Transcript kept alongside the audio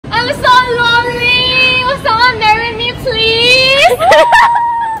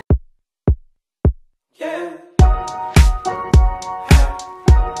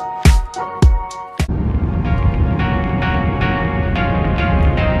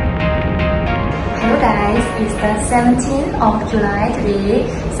guys, it's the 17th of July today.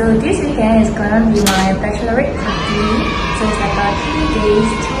 So this weekend is gonna be my bachelorette party. So it's like a 3 days,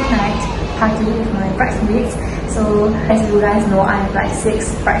 2 nights party with my bridesmaids. So as you guys know, I have like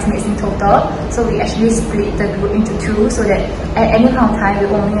 6 bridesmaids in total. So we actually split the group into 2 so that at any point of time we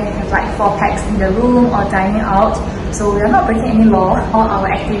only have like 4 packs in the room or dining out. So we are not breaking any law. All our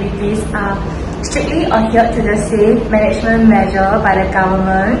activities are strictly adhered to the safe management measure by the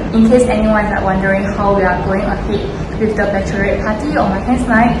government. In case anyone is wondering how we are going ahead with the bachelorette party or my friend's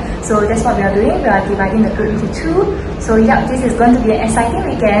night, so that's what we are doing. We are dividing the group into 2. So yeah, this is going to be an exciting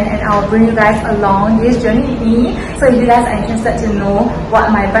weekend and I'll bring you guys along this journey with me. So if you guys are interested to know what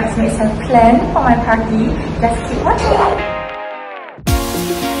my bridesmaids have planned for my party, let's keep watching.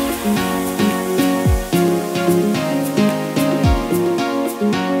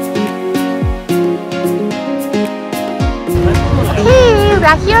 We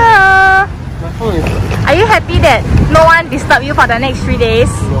are here! Are you happy that no one disturbed you for the next 3 days?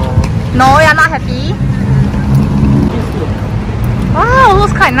 No, you're not happy? Wow,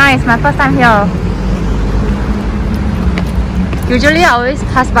 looks quite nice. My first time here. Usually I always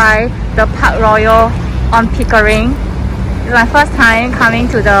pass by the Park Royal on Pickering. It's my first time coming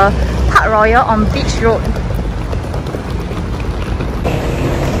to the Park Royal on Beach Road.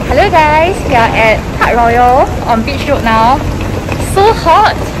 Hello guys, we are at Park Royal on Beach Road now. So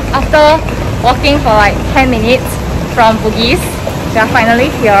hot after walking for like 10 minutes from Bugis. We are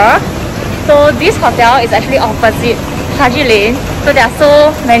finally here. So this hotel is actually opposite Haji Lane. So there are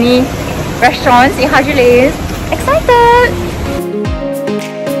so many restaurants in Haji Lane. Excited!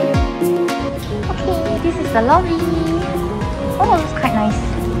 Okay, this is the lobby. Oh, it's quite nice.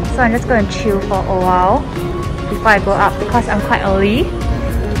 So I'm just going to chill for a while before I go up because I'm quite early.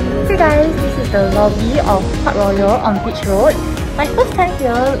 Hey guys, this is the lobby of Park Royal on Beach Road. My first time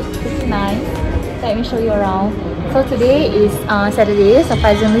here, it's nice. Let me show you around. So today is Saturday.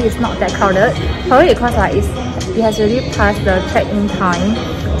 Surprisingly, it's not that crowded. Probably because like it has already passed the check-in time.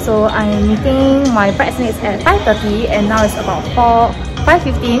 So I'm meeting my bridesmaids at 5:30 and now it's about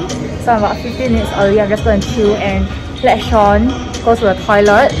 5:15. So I'm about 15 minutes early. I'm just going to chill and let Sean go to the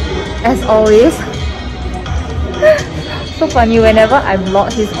toilet. As always. So funny, whenever I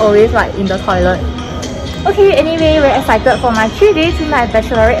vlog, he's always like in the toilet. Okay, anyway, we're excited for my 3-day 2-night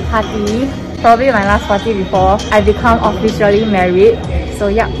bachelorette party. Probably my last party before I become officially married. So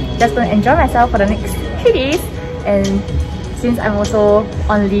yeah, just gonna enjoy myself for the next 3 days. And since I'm also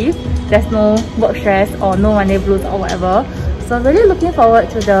on leave, there's no work stress or no Monday blues or whatever. So really looking forward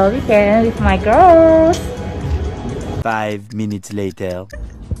to the weekend with my girls. 5 minutes later.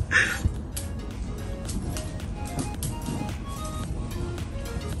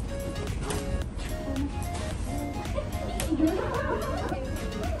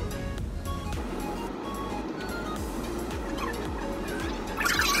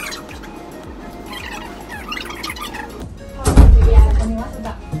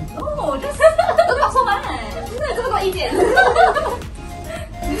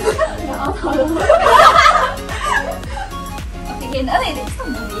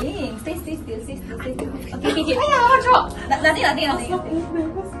 Stay still. Okay. Ayah, drop. Nothing.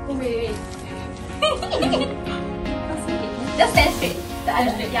 Wait. Just stand straight.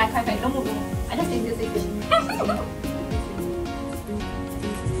 Yeah, quite right. Don't move. I just stay still.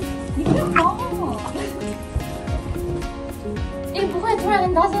 You don't know. 不会突然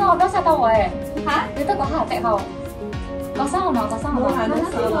很大声哦，不要吓到我哎！哈？你得講下隻號。講三號嘛？講三號嘛？三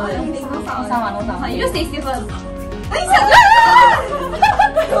號。You just stay still first. 等一下。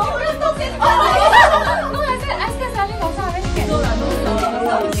I scared Sally 樓上喺邊。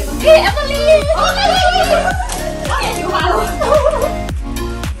Hey Emily！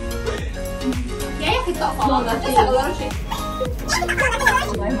 TikTok follow us. Just have a lot of shit.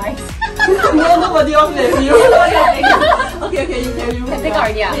 My mic. No, nobody on the view. Okay, you can take out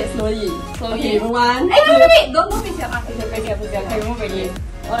already. Yeah, slowly. Okay, 1. Hey, wait. Don't move yourself. Okay, remove already.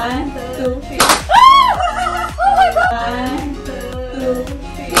 1, 2, 3. Oh my god. 1, 2,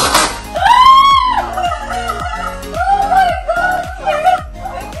 3.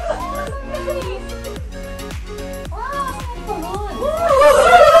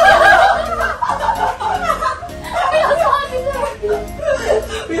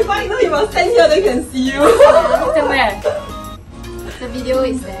 We find you must stand here, they can see you. Where? The video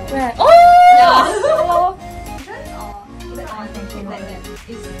is there. Where? Oh! Yeah. Hello.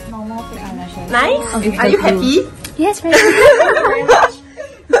 It's normal fake eyelashes. Nice. Okay, are you happy? Yes, very good. Thank you very much.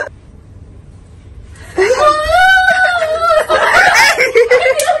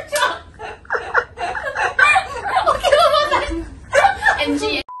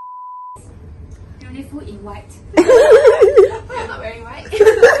 white. You're not wearing white.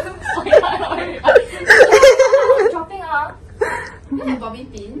 Oh, yeah, I'm not wearing white. Dropping off. You have bobby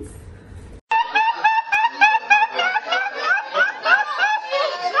pins.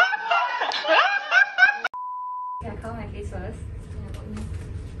 Yeah, cover my face first.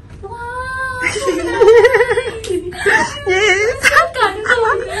 Wow! Yes. 好感动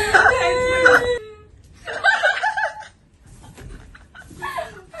耶！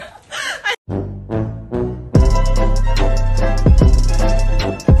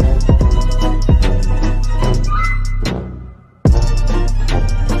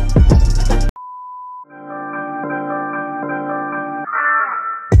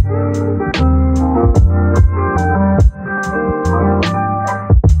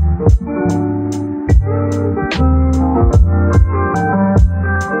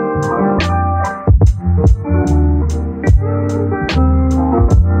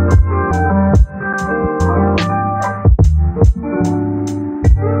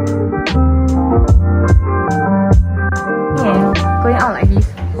 Going out like this.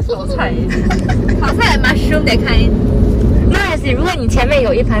 好菜 mushroom that kind. 那还是如果你前面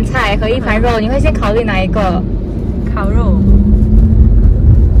有一盘菜和一盘肉，你会先考虑哪一个？烤肉。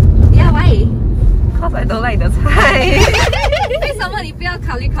Yeah, why? Cause I don't like the 菜。为什么你不要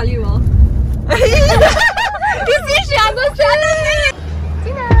考虑我？你继续啊，都是。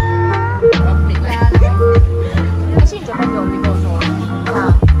真的。还是你准备给我们跟我说？啊。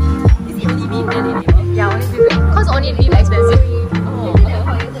Is it only beef and only Yeah, only beef. Cause only beef expensive. Oh,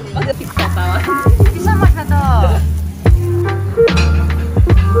 what's the fixed cost one? This one much better.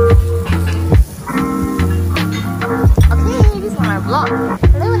 Okay, this is my vlog.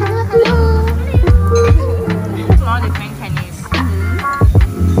 Hello. Tomorrow they're playing tennis.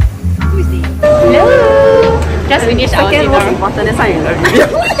 Who is it? Hello. Just finished our Second most dinner. important, that's why you love me.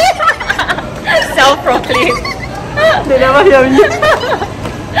 Self-proclaimed. They never hear me.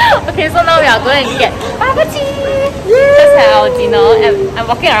 Okay, so now we are going to get bubble tea. Just had our dinner and I'm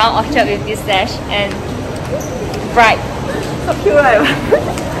walking around Orchard with this sash and bride. So cute, right?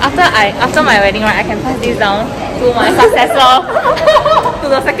 After my wedding, right, I can pass this down to my successor. To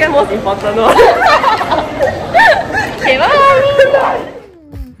the second most important one. Okay, bye.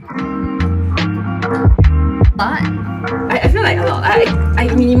 But I feel like a lot. I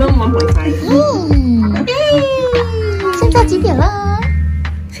minimum 1.5. 现在几点了？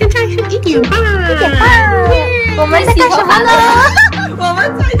现在是1点半。1点半。我们在干什么呢？我们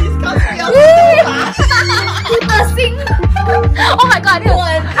在 discuss 你的心。Oh my god!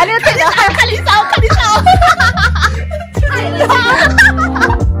 I need to take the hand. 看你手。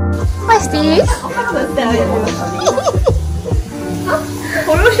What is this? 我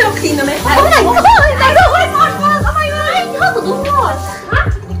又需要 clean 的咩 Oh my god! How to do what?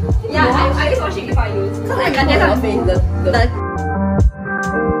 Yeah, I use washing if I use. Cause I can't get my face.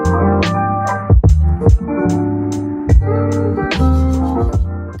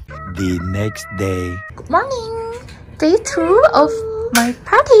 The next day. Good morning. Day 2 of my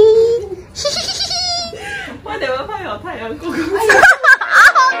party. 我哋會翻有太陽公公。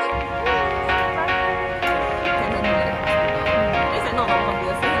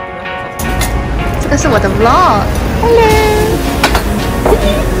这个是我的 vlog. Hello.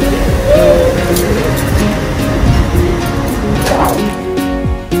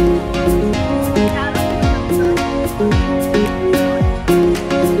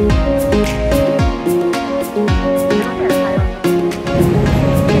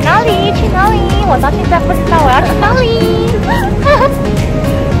 去哪里？我到现在不知道我要去哪里。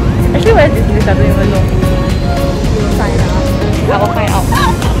Actually, where is this place? I don't even know. I will find out.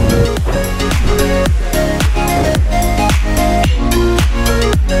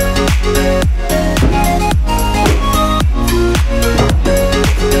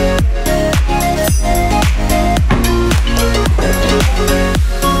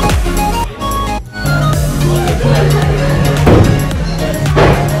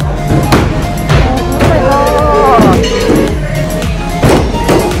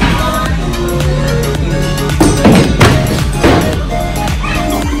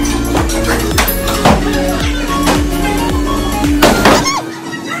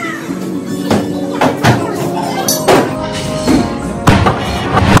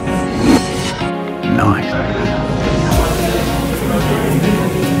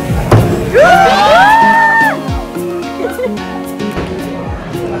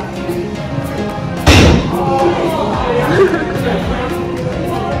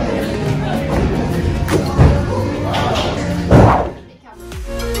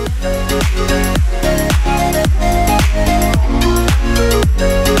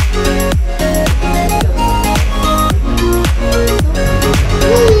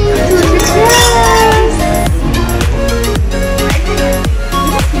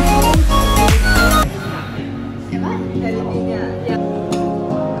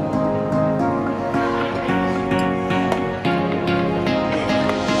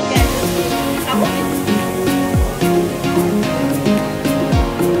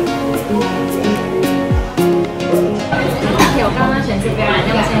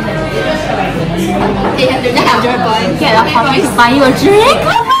 Get a coffee to buy you a drink.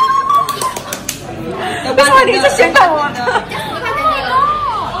 为什么你一直选到我呢？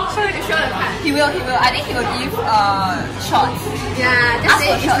 He will. I think he will give shots. Yeah, just say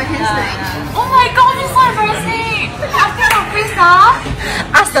it's my hand snack. Oh my god, this is so embarrassing. I feel so pissed off.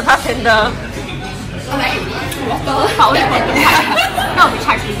 Ask the bartender. But we can do that. That will be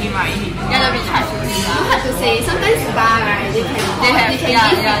charged with him, right? Yeah, that'll be charged with him. You have to say, sometimes bar, right, they can give. Yeah.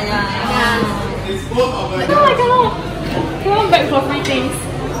 Oh my god. Come on back for free things.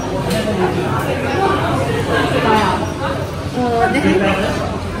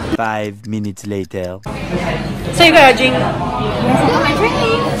 5 minutes later. So you got a drink? My drink.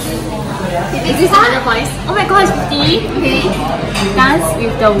 Is this 100 points? Oh my god, it's 50. Okay. Dance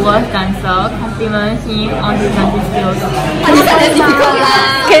with the worst dancer. Compliment him on his dancing skills. This is difficult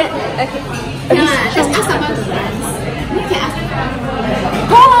lah. Okay. Yeah, just ask someone to dance. You can ask.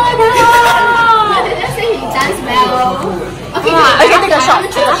 Just say he dance well. Okay, take a shot.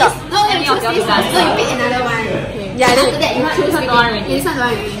 Take a shot. No, you choose this one. So you pick another one. Yeah, After that you choose between. This one don't want This one don't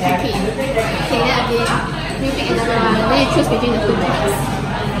want already. Okay. Okay, then again. You pick another one. Then you choose between the two packs.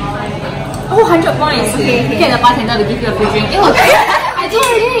 Oh, 100 points. Okay. Get the bartender to give you a free drink. Okay. I did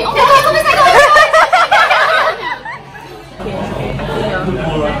already. Oh my god, so much.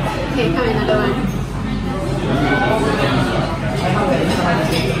 Okay, come another one.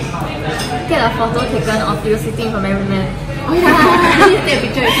 Get a photo taken of you sitting from every man. Oh yeah. You take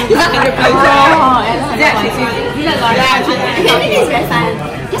a picture with someone. Okay, Okay, I think this is very fun.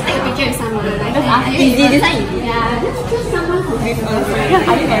 Just take a picture with someone. Like, easy, this one easy. Yeah, just choose someone who's very close.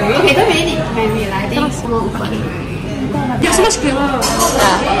 Are you married? Okay, don't really need to marry. Like, I think it's more open. Yeah, so much clearer.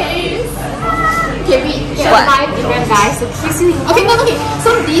 Okay, we get What? 5 different guys to kiss you. Okay, no, okay. So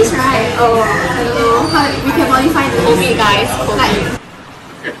these, right? Oh, I don't know how we can modify the homie guys. Like,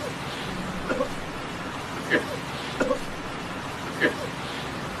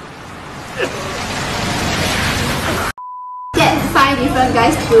 get 5 different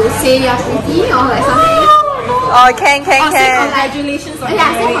guys to say you're pretty or like something. Oh, can. Congratulations on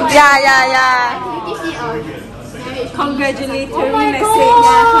marriage. Yeah. Can you give me a marriage? Congratulatory message.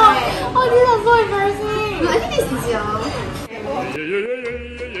 Yeah, correct. Oh, this is so embarrassing. No, I think it's easier.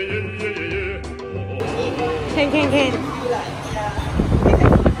 Can.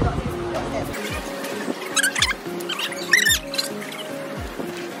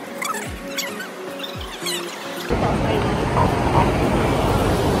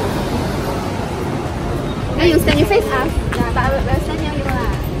 Then you stand your face up. Yeah, but I will stand near you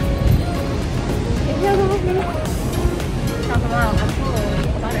lah.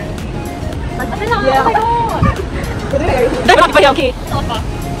 Okay.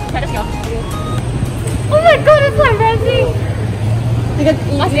 Oh my god, that's so embarrassing.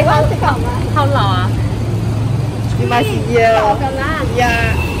 You must how loud? You must yell.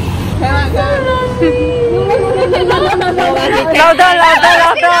 Yeah. Louder.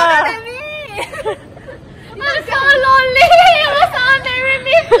 I'm so lonely. Will someone marry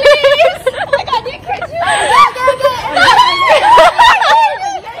me, please? Oh my god, you catch you?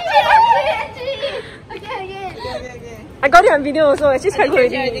 Okay. I got it on video also. She's quite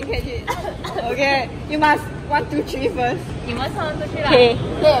good. I didn't catch it. Okay, you must 1, 2, 3 first. You must sound so cute. Okay.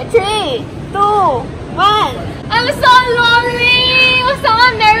 Okay, 3, 2, 1. I'm so lonely. Will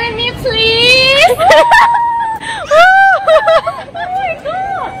someone marry me, please?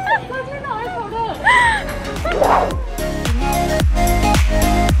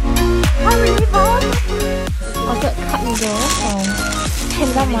 Oh my god. Ordered cup noodles from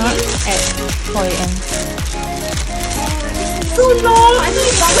Panda Mart at 4 AM. So long. I think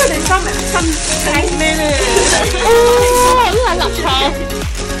it's longer than some Chinese men. Oh, look at that.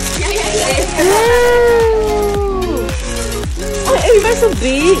 Oh, everybody's so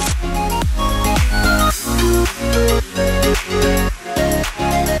big.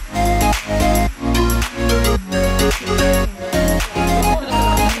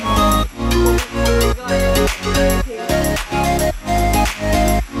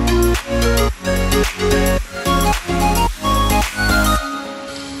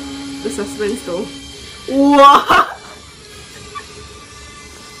 The suspense though. Wow.